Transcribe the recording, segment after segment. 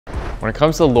When it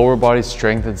comes to lower body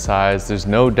strength and size, there's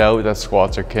no doubt that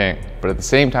squats are king. But at the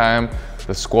same time,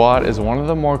 the squat is one of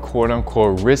the more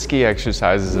quote-unquote risky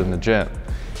exercises in the gym.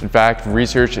 In fact,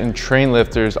 research in train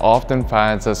lifters often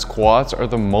finds that squats are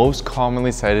the most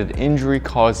commonly cited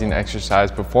injury-causing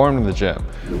exercise performed in the gym.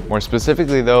 More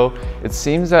specifically though, it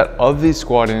seems that of these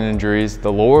squatting injuries,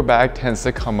 the lower back tends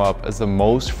to come up as the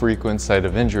most frequent site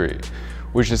of injury,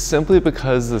 which is simply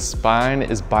because the spine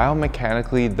is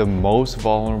biomechanically the most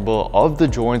vulnerable of the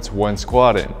joints when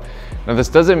squatting. Now this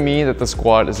doesn't mean that the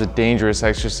squat is a dangerous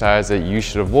exercise that you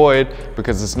should avoid,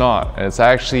 because it's not, and it's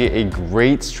actually a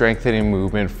great strengthening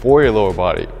movement for your lower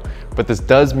body. But this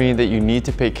does mean that you need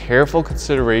to pay careful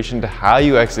consideration to how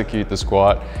you execute the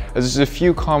squat, as there's a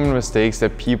few common mistakes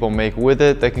that people make with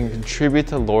it that can contribute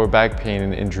to lower back pain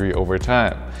and injury over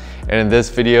time. And in this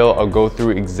video, I'll go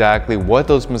through exactly what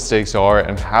those mistakes are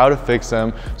and how to fix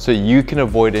them so you can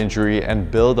avoid injury and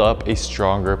build up a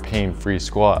stronger pain-free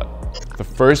squat. The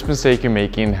first mistake you're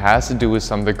making has to do with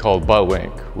something called butt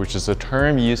wink, which is a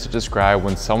term used to describe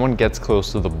when someone gets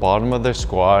close to the bottom of their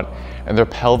squat and their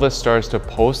pelvis starts to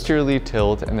posteriorly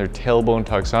tilt and their tailbone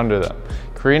tucks under them,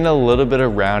 creating a little bit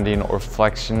of rounding or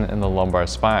flexion in the lumbar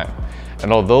spine.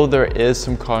 And although there is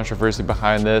some controversy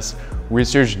behind this,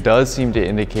 research does seem to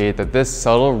indicate that this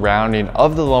subtle rounding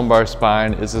of the lumbar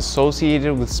spine is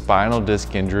associated with spinal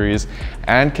disc injuries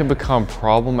and can become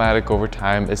problematic over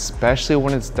time, especially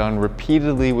when it's done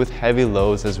repeatedly with heavy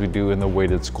loads as we do in the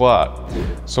weighted squat.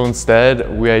 So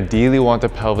instead, we ideally want the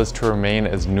pelvis to remain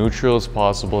as neutral as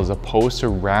possible as opposed to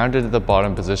rounded at the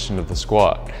bottom position of the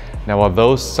squat. Now,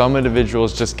 although some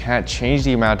individuals just can't change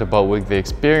the amount of butt wink they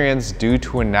experience due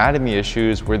to anatomy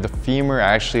issues where the femur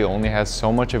actually only has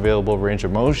so much available range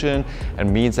of motion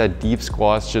and means that deep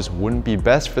squats just wouldn't be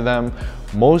best for them,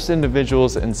 most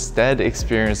individuals instead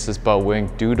experience this butt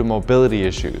wink due to mobility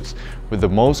issues, with the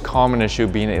most common issue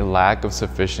being a lack of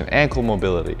sufficient ankle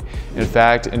mobility. In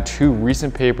fact, in two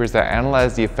recent papers that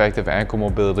analyzed the effect of ankle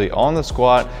mobility on the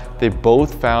squat, they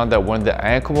both found that when the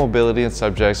ankle mobility in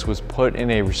subjects was put in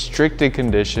a restricted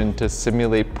condition to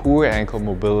simulate poor ankle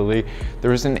mobility,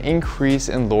 there was an increase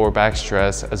in lower back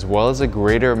stress as well as a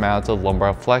greater amount of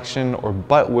lumbar flexion or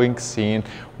butt wink seen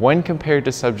when compared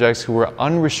to subjects who were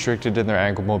unrestricted in their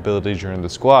ankle mobility during the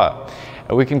squat.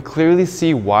 And we can clearly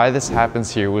see why this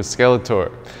happens here with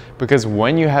Skeletor, because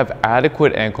when you have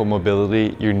adequate ankle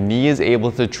mobility, your knee is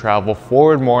able to travel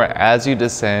forward more as you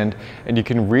descend, and you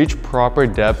can reach proper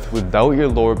depth without your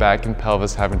lower back and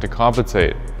pelvis having to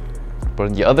compensate. But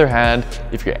on the other hand,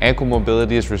 if your ankle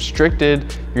mobility is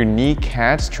restricted, your knee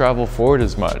can't travel forward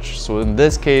as much. So in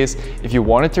this case, if you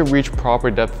wanted to reach proper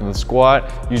depth in the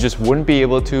squat, you just wouldn't be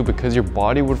able to because your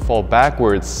body would fall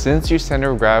backwards since your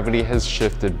center of gravity has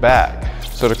shifted back.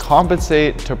 So to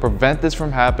compensate, to prevent this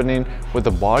from happening, what the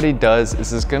body does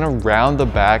is it's going to round the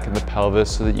back and the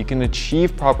pelvis so that you can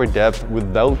achieve proper depth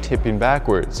without tipping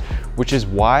backwards, which is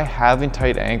why having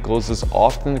tight ankles is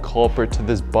often the culprit to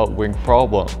this butt wink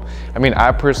problem. I mean,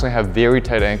 I personally have very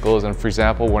tight ankles, and for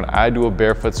example, when I do a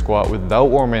barefoot squat without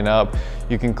warming up,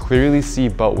 you can clearly see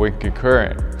butt wink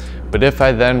occurring. But if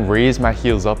I then raise my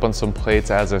heels up on some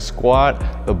plates as I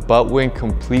squat, the butt wink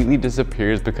completely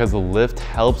disappears because the lift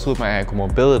helps with my ankle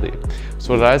mobility.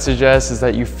 So what I suggest is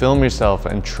that you film yourself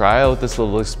and try out this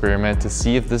little experiment to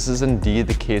see if this is indeed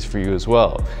the case for you as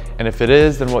well. And if it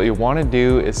is, then what you want to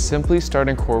do is simply start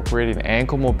incorporating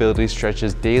ankle mobility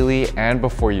stretches daily and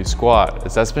before you squat,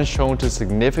 as that's been shown to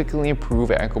significantly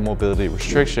improve ankle mobility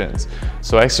restrictions.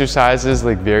 So exercises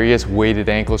like various weighted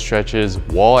ankle stretches,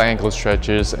 wall ankle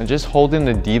stretches, and just holding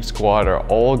a deep squat are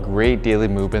all great daily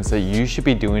movements that you should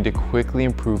be doing to quickly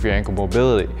improve your ankle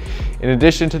mobility. In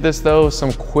addition to this though,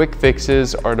 some quick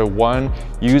fixes are to 1,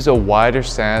 use a wider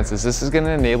stance, as this is going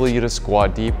to enable you to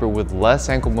squat deeper with less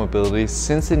ankle mobility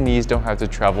since the knees don't have to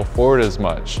travel forward as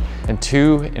much. And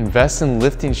 2, invest in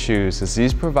lifting shoes, as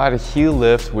these provide a heel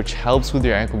lift which helps with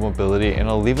your ankle mobility, and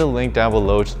I'll leave a link down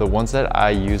below to the ones that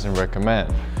I use and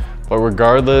recommend. But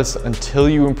regardless, until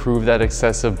you improve that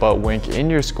excessive butt wink in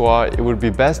your squat, it would be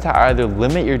best to either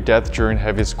limit your depth during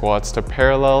heavy squats to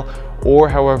parallel or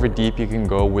however deep you can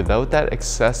go without that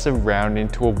excessive rounding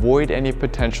to avoid any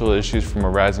potential issues from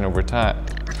arising over time.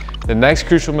 The next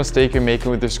crucial mistake you're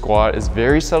making with your squat is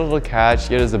very subtle to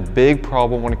catch, yet is a big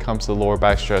problem when it comes to lower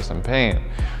back stress and pain.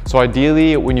 So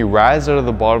ideally, when you rise out of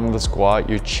the bottom of the squat,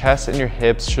 your chest and your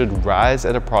hips should rise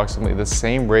at approximately the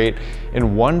same rate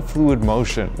in one fluid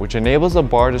motion, which enables the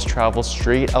bar to travel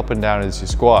straight up and down as you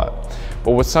squat.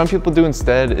 But what some people do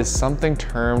instead is something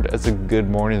termed as a good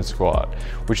morning squat,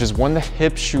 which is when the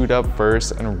hips shoot up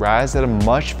first and rise at a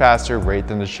much faster rate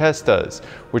than the chest does,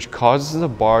 which causes the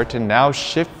bar to now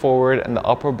shift forward forward and the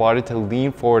upper body to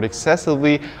lean forward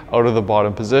excessively out of the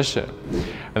bottom position.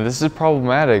 And this is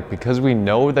problematic because we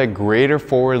know that greater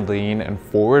forward lean and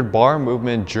forward bar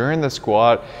movement during the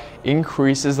squat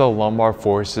increases the lumbar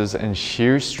forces and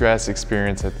shear stress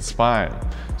experienced at the spine.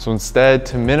 So instead,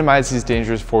 to minimize these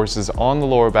dangerous forces on the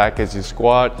lower back as you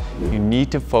squat, you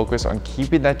need to focus on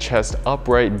keeping that chest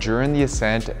upright during the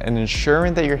ascent and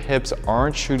ensuring that your hips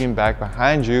aren't shooting back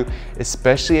behind you,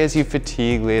 especially as you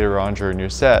fatigue later on during your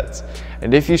sets.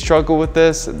 And if you struggle with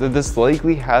this, then this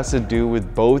likely has to do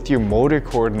with both your motor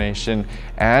coordination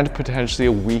and potentially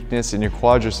a weakness in your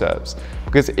quadriceps.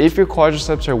 Because if your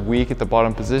quadriceps are weak at the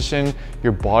bottom position,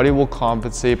 your body will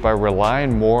compensate by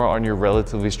relying more on your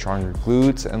relatively stronger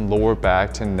glutes and lower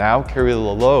back to now carry the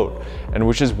load, and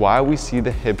which is why we see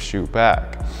the hips shoot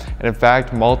back. And in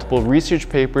fact, multiple research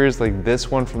papers like this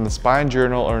one from the Spine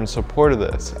Journal are in support of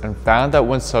this, and found that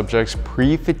when subjects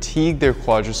pre-fatigue their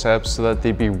quadriceps so that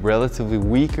they'd be relatively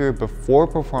weaker before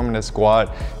performing a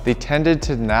squat, they tended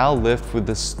to now lift with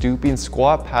the stooping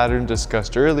squat pattern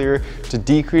discussed earlier to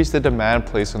decrease the demand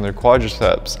placed on their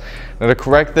quadriceps. Now to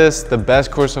correct this, the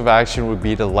best course of action would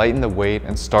be to lighten the weight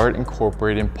and start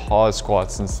incorporating pause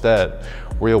squats instead,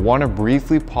 where you'll want to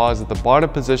briefly pause at the bottom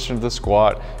position of the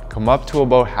squat, come up to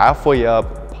about halfway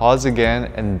up, pause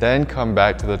again, and then come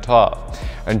back to the top.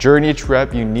 And during each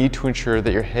rep, you need to ensure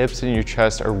that your hips and your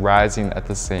chest are rising at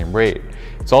the same rate.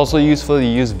 It's also useful to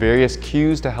use various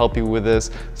cues to help you with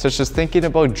this, such as thinking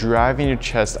about driving your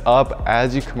chest up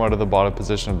as you come out of the bottom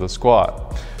position of the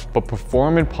squat. But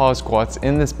performing pause squats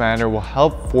in this manner will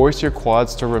help force your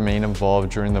quads to remain involved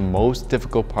during the most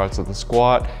difficult parts of the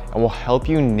squat and will help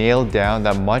you nail down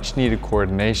that much needed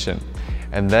coordination.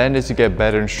 And then as you get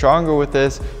better and stronger with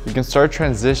this, you can start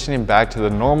transitioning back to the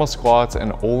normal squats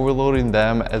and overloading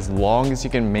them as long as you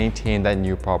can maintain that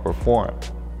new proper form.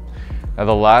 Now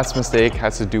the last mistake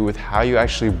has to do with how you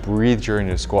actually breathe during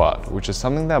your squat, which is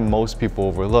something that most people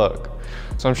overlook.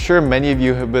 So I'm sure many of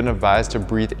you have been advised to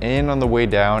breathe in on the way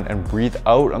down and breathe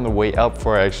out on the way up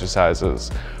for our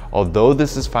exercises. Although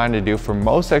this is fine to do for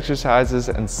most exercises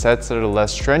and sets that are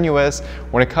less strenuous,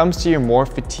 when it comes to your more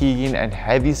fatiguing and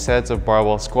heavy sets of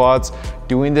barbell squats,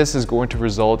 doing this is going to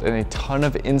result in a ton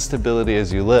of instability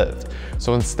as you lift.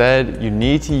 So instead, you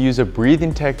need to use a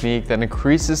breathing technique that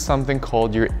increases something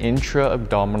called your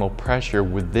intra-abdominal pressure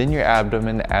within your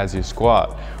abdomen as you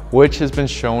squat, which has been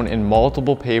shown in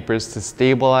multiple papers to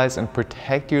stabilize and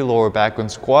protect your lower back when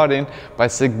squatting by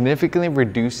significantly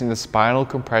reducing the spinal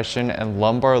compression and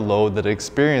lumbar load that it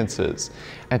experiences.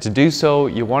 And to do so,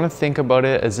 you want to think about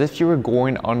it as if you were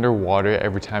going underwater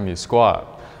every time you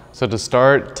squat. So to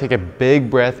start, take a big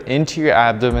breath into your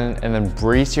abdomen and then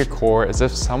brace your core as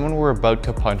if someone were about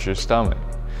to punch your stomach.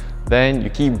 Then you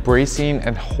keep bracing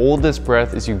and hold this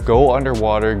breath as you go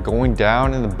underwater, going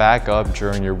down and then back up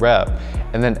during your rep.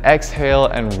 And then exhale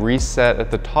and reset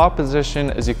at the top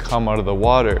position as you come out of the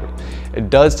water. It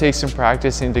does take some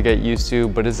practicing to get used to,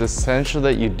 but it's essential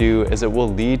that you do, as it will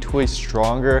lead to a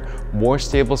stronger, more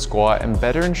stable squat and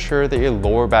better ensure that your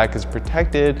lower back is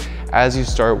protected as you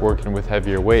start working with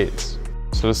heavier weights.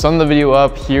 So to sum the video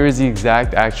up, here is the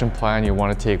exact action plan you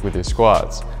want to take with your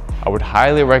squats. I would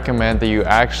highly recommend that you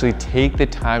actually take the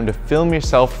time to film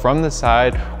yourself from the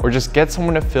side, or just get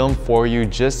someone to film for you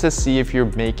just to see if you're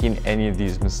making any of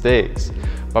these mistakes.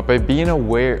 But by being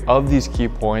aware of these key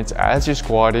points as you're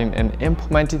squatting and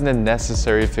implementing the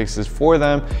necessary fixes for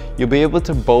them, you'll be able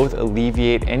to both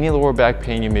alleviate any lower back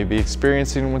pain you may be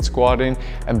experiencing when squatting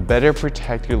and better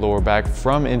protect your lower back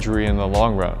from injury in the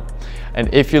long run.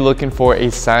 And if you're looking for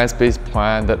a science-based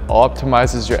plan that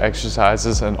optimizes your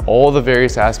exercises and all the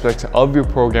various aspects of your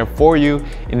program for you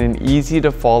in an easy to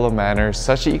follow manner,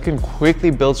 such that you can quickly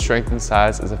build strength and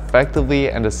size as effectively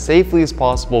and as safely as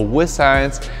possible with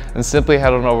science, then simply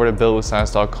head on over to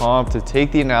buildwithscience.com to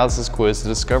take the analysis quiz to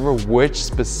discover which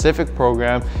specific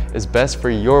program is best for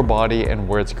your body and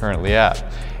where it's currently at.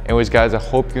 Anyways guys, I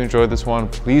hope you enjoyed this one.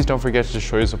 Please don't forget to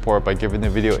show your support by giving the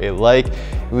video a like,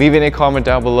 leaving a comment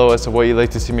down below as to what you'd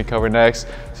like to see me cover next,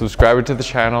 subscribing to the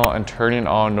channel, and turning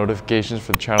on notifications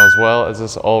for the channel as well, as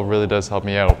this all really does help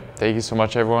me out. Thank you so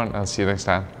much everyone, and I'll see you next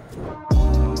time.